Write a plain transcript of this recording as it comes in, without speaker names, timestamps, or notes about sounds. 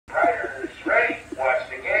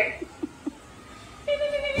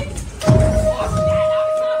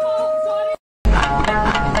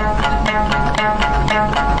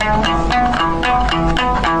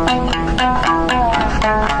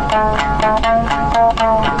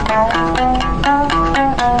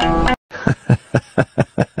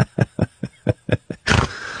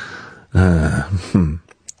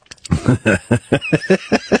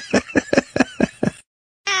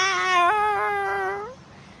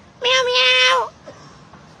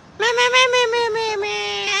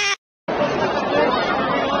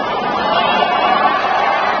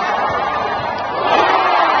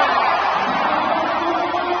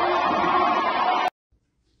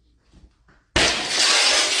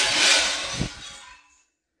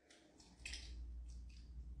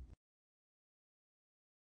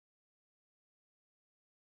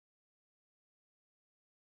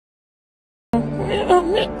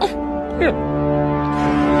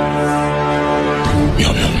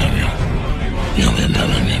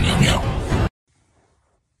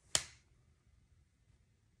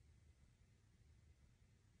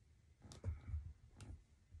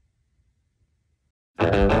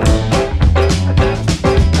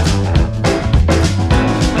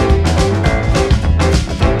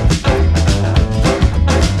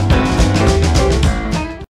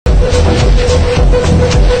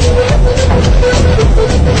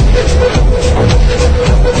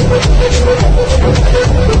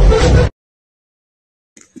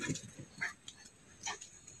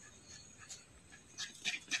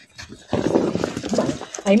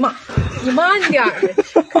哎呀妈，你慢点儿。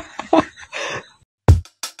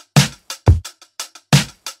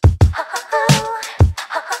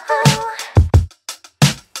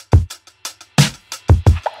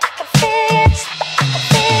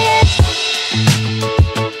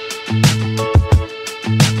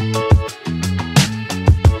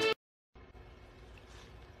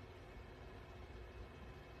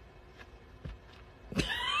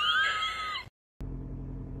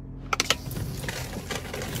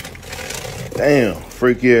Damn,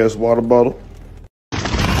 freaky ass water bottle.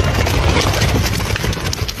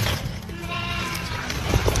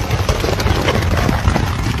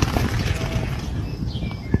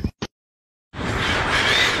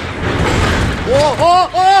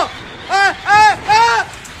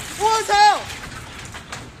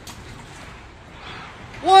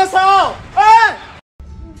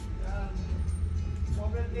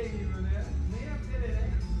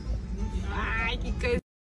 Ai, que coisa.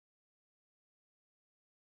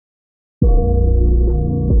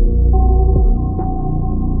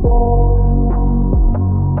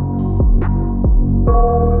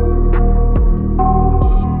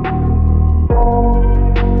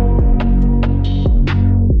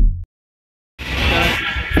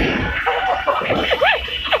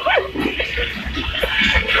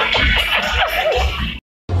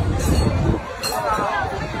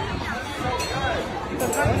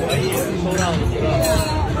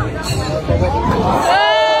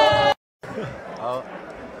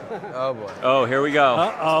 Oh boy. Oh, here we go.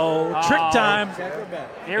 Uh-oh. Trick time.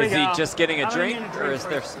 Here we go. Is he just getting a drink, or is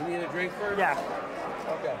there? You need a drink first? Yeah.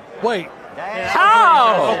 Okay. Wait.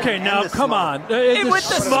 How? Okay, now come on. Hey, with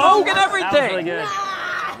the smoke and everything. That was really good.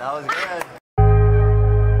 That was good.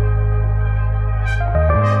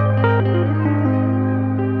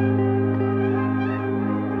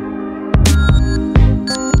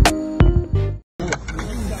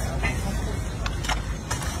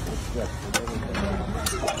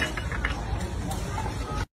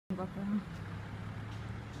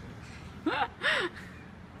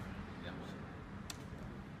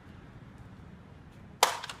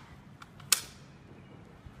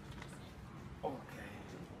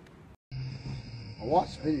 I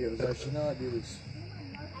watched videos, I should know I do this.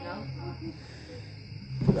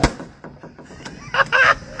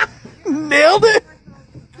 Nailed it!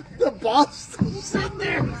 The ball's still sitting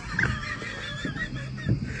there.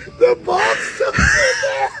 The ball's still sitting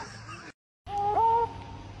there.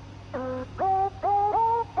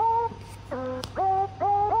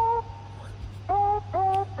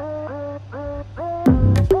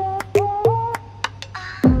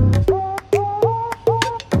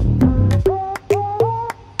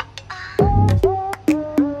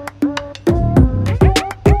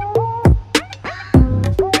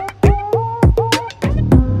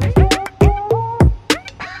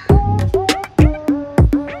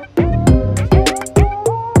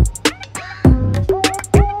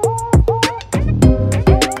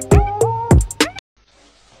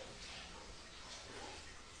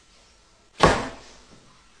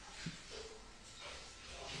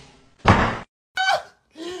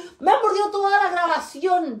 Me han mordido toda la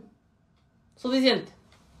grabación. Suficiente.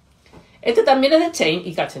 Este también es de Chain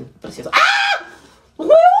y cachen, precioso. ¡Ah!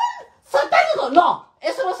 ¡Weón! ¡Satánico! No,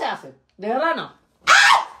 eso no se hace. De verdad no.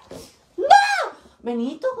 ¡Ah! ¡No!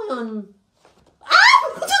 Benito, weón. ¡Ah!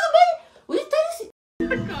 ¡Escúchame! Oye, está ahí.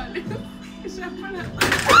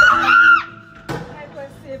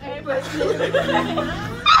 Ay, pues sí.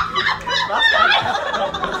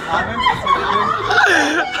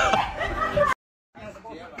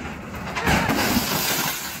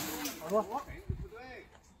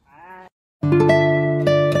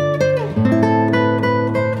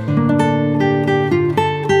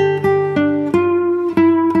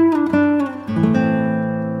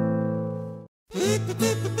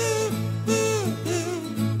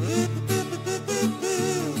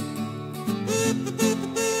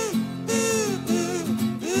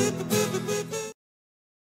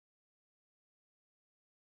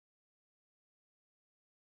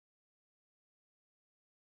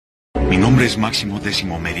 Mi nombre es Máximo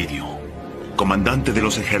Décimo Meridio, comandante de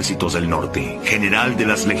los ejércitos del norte, general de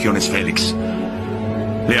las legiones Félix,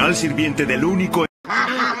 leal sirviente del único...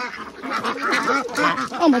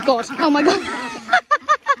 Oh my god, oh my god.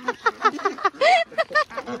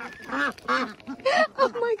 Oh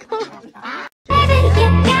my god.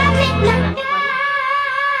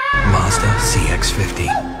 Mazda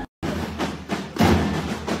CX-50.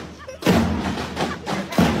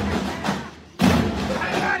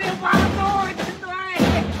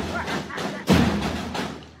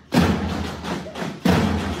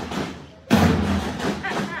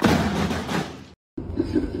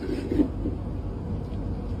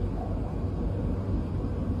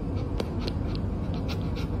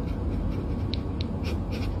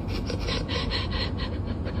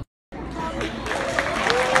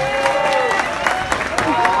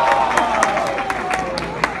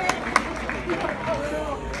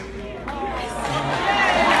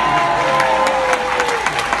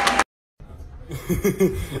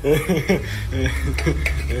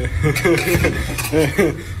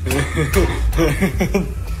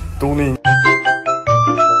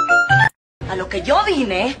 A lo que yo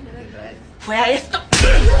vine fue a esto.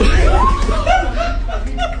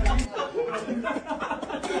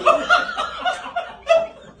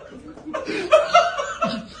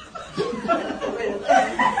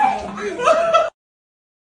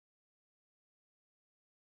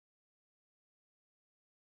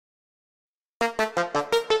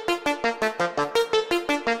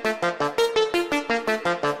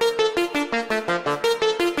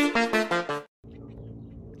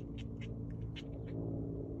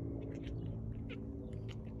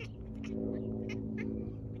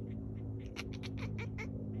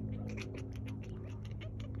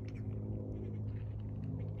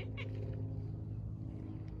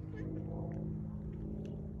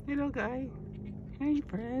 Hello, guy. Hi,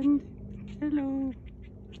 friend. Hello.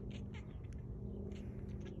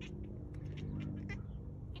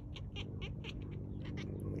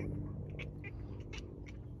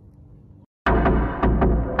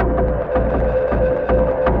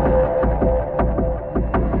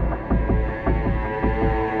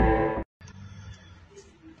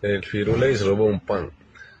 El Firulais se robó un pan.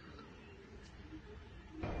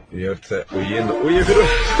 Y ahora está huyendo. ¡Oye,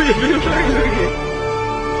 Firulais! ¡Oye, Firulais!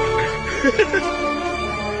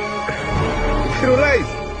 ¡Firulais!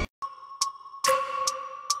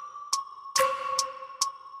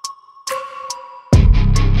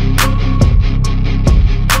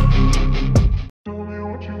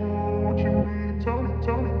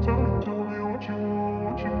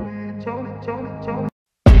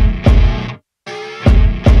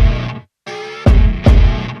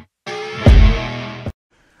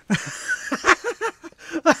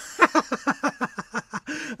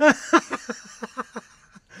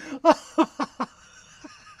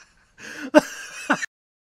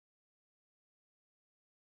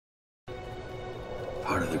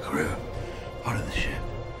 Part of the crew, part of the ship.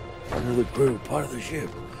 Part of the crew, part of the ship.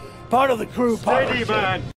 Part of the crew, part of the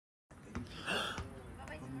ship.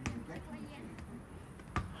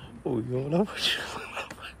 Uy, hola.